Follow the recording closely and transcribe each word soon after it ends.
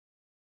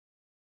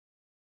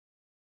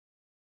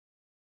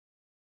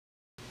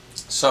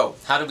So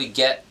how do we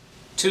get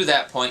to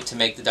that point to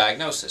make the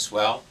diagnosis?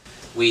 Well,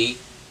 we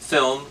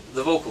film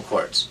the vocal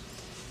cords.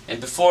 And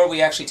before we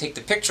actually take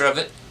the picture of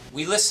it,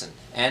 we listen.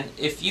 And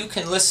if you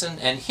can listen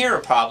and hear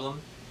a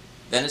problem,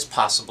 then it's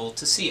possible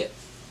to see it.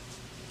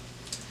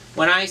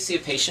 When I see a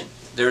patient,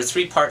 there are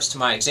 3 parts to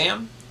my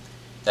exam.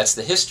 That's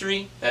the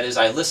history, that is,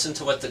 I listen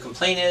to what the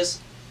complaint is.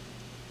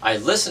 I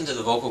listen to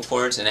the vocal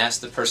cords and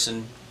ask the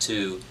person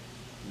to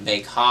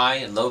make high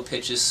and low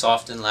pitches,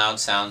 soft and loud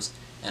sounds,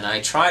 and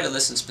I try to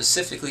listen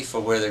specifically for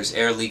where there's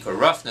air leak or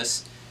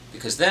roughness,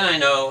 because then I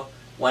know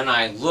when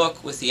I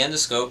look with the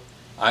endoscope,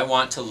 I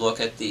want to look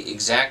at the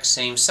exact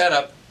same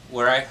setup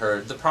where I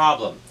heard the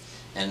problem.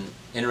 And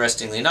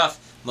interestingly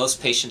enough,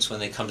 most patients when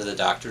they come to the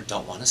doctor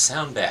don't want to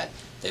sound bad.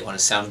 They want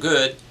to sound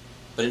good,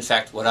 but in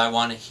fact what I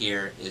want to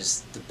hear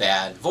is the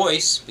bad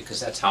voice, because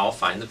that's how I'll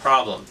find the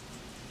problem.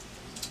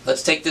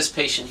 Let's take this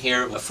patient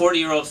here, a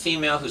 40-year-old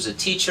female who's a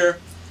teacher.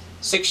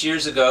 6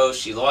 years ago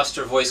she lost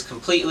her voice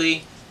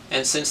completely,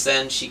 and since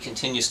then she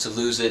continues to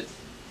lose it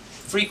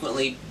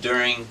frequently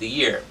during the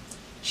year.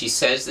 She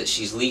says that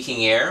she's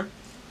leaking air.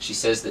 She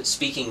says that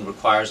speaking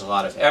requires a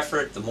lot of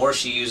effort. The more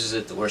she uses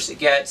it, the worse it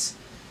gets.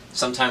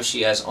 Sometimes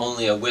she has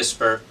only a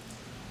whisper.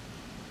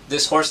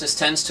 This hoarseness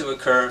tends to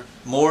occur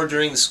more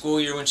during the school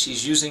year when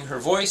she's using her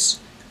voice,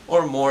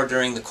 or more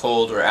during the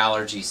cold or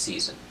allergy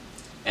season.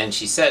 And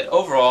she said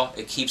overall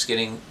it keeps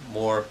getting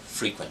more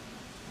frequent.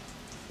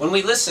 When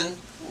we listen,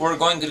 we're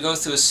going to go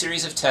through a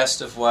series of tests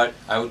of what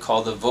I would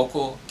call the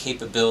vocal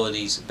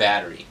capabilities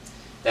battery.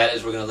 That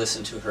is, we're going to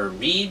listen to her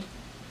read.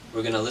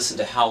 We're going to listen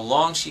to how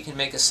long she can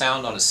make a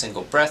sound on a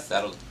single breath.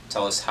 That'll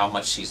tell us how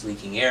much she's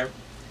leaking air.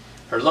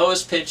 Her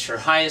lowest pitch, her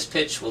highest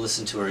pitch, we'll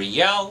listen to her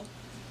yell,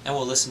 and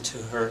we'll listen to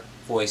her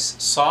voice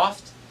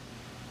soft,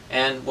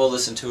 and we'll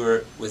listen to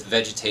her with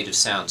vegetative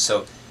sounds.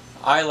 So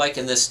I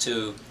liken this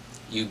to,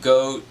 you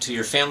go to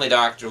your family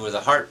doctor with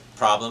a heart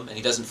problem and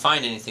he doesn't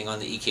find anything on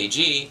the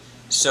EKG,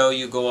 so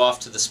you go off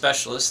to the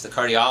specialist, the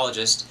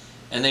cardiologist,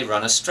 and they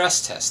run a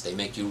stress test. They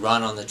make you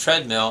run on the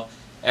treadmill,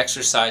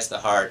 exercise the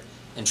heart,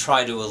 and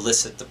try to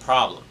elicit the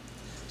problem.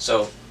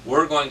 So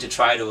we're going to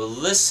try to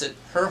elicit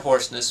her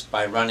hoarseness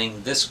by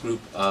running this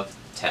group of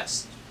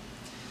tests.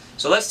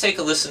 So let's take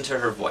a listen to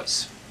her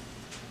voice.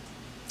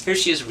 Here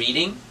she is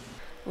reading.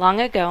 Long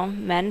ago,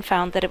 men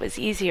found that it was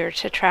easier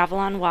to travel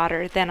on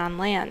water than on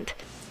land.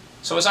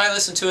 So as I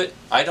listen to it,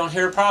 I don't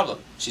hear a problem.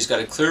 She's got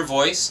a clear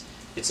voice.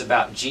 It's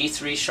about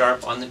G3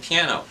 sharp on the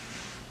piano.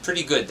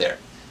 Pretty good there.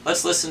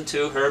 Let's listen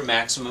to her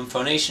maximum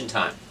phonation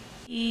time.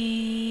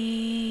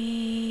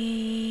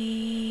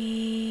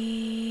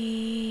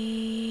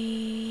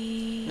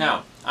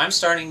 Now, I'm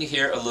starting to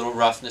hear a little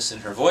roughness in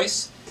her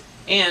voice,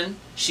 and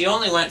she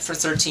only went for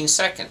 13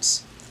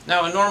 seconds.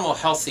 Now, a normal,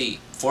 healthy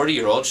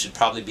 40-year-old should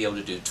probably be able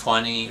to do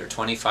 20 or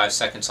 25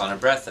 seconds on a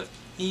breath of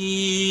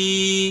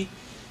ee.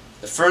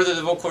 The further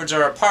the vocal cords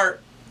are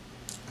apart,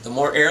 the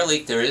more air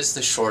leak there is,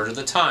 the shorter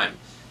the time.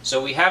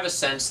 So we have a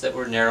sense that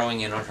we're narrowing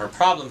in on her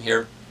problem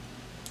here,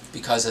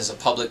 because as a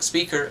public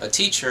speaker, a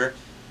teacher,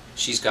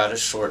 she's got a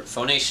short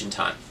phonation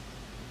time.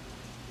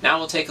 Now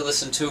we'll take a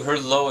listen to her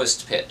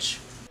lowest pitch.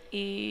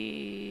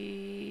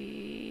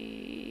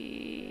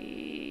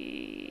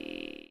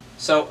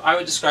 So I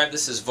would describe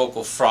this as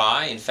vocal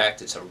fry. In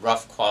fact, it's a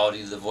rough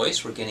quality of the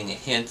voice. We're getting a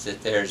hint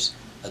that there's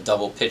a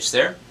double pitch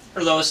there.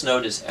 Her lowest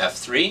note is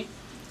F3.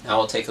 Now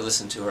we'll take a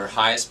listen to her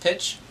highest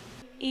pitch.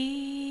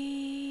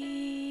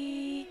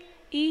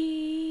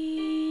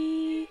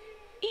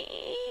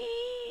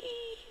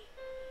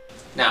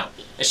 Now,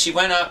 as she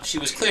went up, she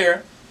was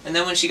clear, and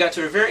then when she got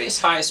to her very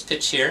highest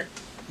pitch here,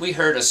 we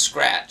heard a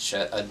scratch,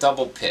 a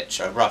double pitch,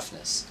 a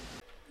roughness.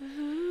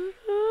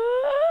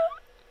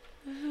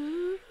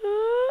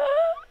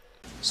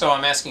 So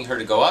I'm asking her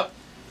to go up,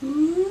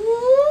 and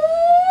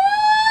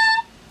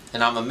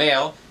I'm a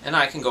male, and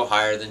I can go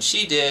higher than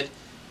she did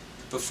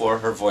before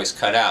her voice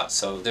cut out.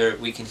 So there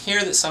we can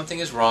hear that something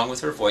is wrong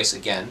with her voice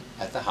again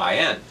at the high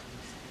end.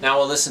 Now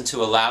we'll listen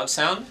to a loud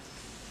sound.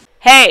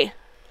 Hey!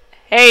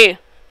 Hey!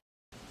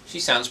 She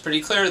sounds pretty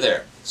clear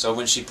there. So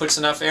when she puts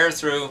enough air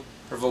through,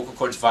 her vocal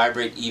cords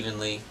vibrate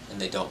evenly and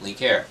they don't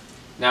leak air.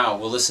 Now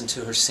we'll listen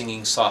to her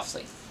singing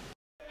softly.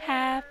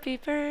 Happy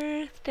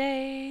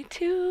birthday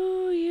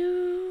to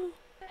you.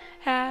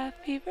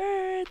 Happy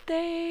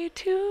birthday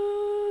to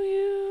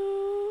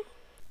you.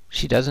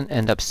 She doesn't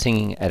end up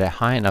singing at a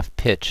high enough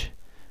pitch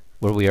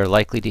where we are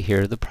likely to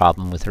hear the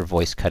problem with her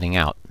voice cutting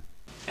out.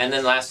 And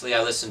then lastly,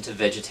 I listen to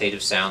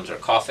vegetative sounds or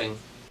coughing.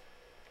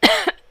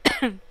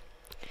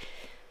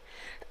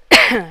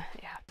 Yeah.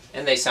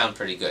 And they sound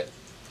pretty good.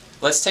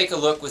 Let's take a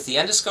look with the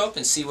endoscope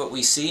and see what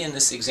we see in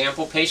this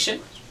example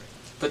patient.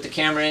 Put the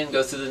camera in,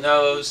 go through the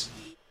nose.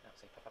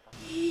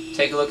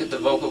 Take a look at the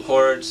vocal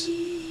cords.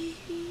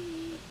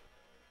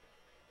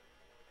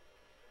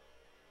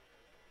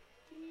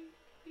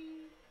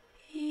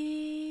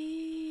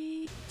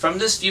 From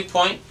this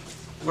viewpoint,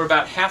 we're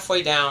about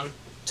halfway down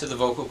to the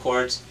vocal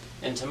cords,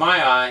 and to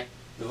my eye,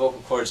 the vocal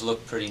cords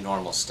look pretty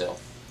normal still.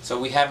 So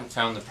we haven't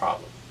found the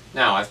problem.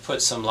 Now, I've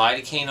put some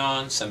lidocaine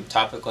on, some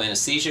topical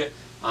anesthesia.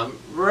 I'm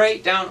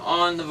right down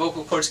on the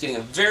vocal cords, getting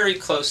a very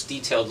close,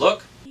 detailed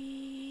look.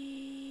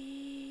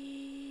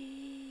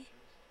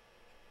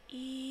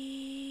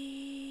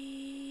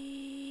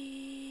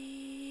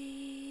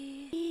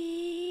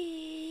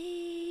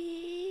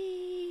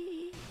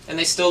 And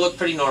they still look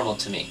pretty normal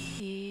to me.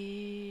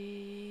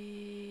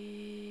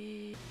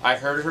 I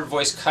heard her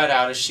voice cut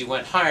out as she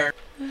went higher.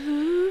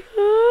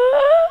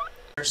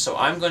 So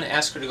I'm going to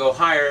ask her to go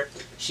higher.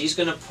 She's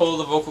going to pull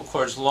the vocal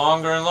cords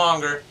longer and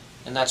longer,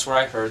 and that's where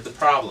I heard the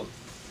problem.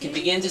 You can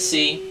begin to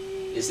see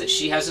is that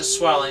she has a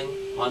swelling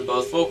on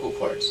both vocal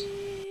cords.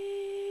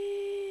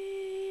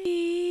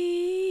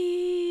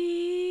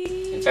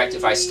 In fact,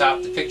 if I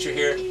stop the picture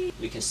here,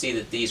 we can see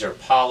that these are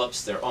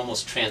polyps. They're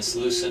almost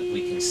translucent.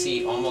 We can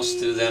see almost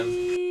through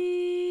them.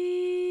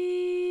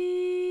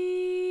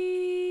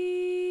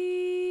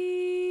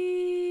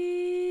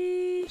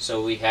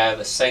 So we have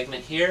a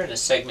segment here and a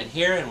segment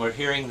here, and we're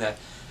hearing the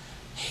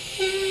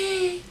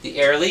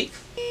air leak.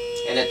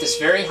 And at this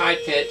very high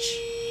pitch,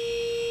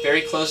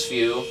 very close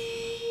view,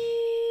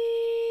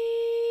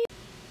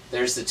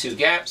 there's the two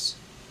gaps,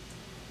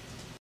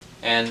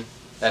 and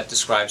that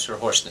describes her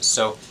hoarseness.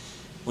 So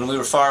when we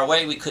were far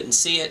away, we couldn't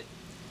see it,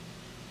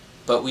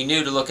 but we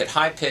knew to look at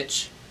high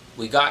pitch.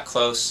 We got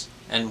close,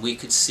 and we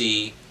could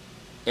see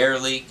air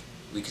leak.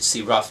 We could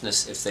see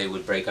roughness if they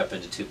would break up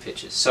into two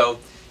pitches. So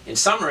in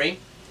summary,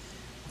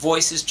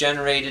 voice is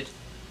generated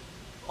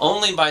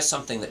only by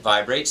something that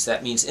vibrates.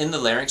 That means in the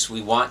larynx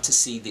we want to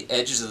see the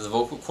edges of the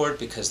vocal cord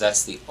because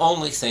that's the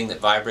only thing that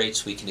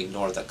vibrates. We can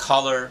ignore the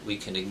color, we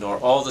can ignore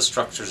all the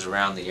structures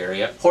around the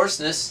area.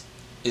 Hoarseness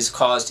is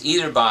caused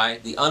either by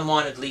the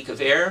unwanted leak of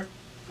air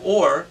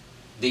or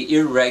the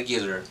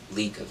irregular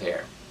leak of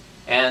air.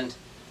 And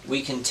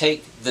we can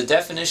take the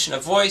definition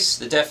of voice,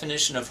 the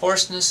definition of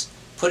hoarseness,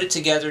 put it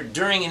together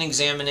during an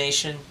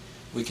examination.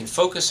 We can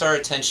focus our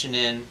attention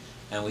in,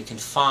 and we can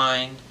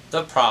find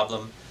the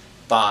problem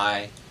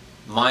by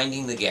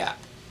minding the gap,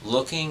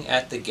 looking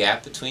at the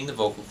gap between the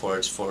vocal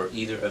cords for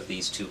either of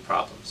these two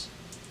problems.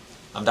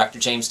 I'm Dr.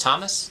 James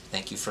Thomas.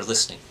 Thank you for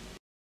listening.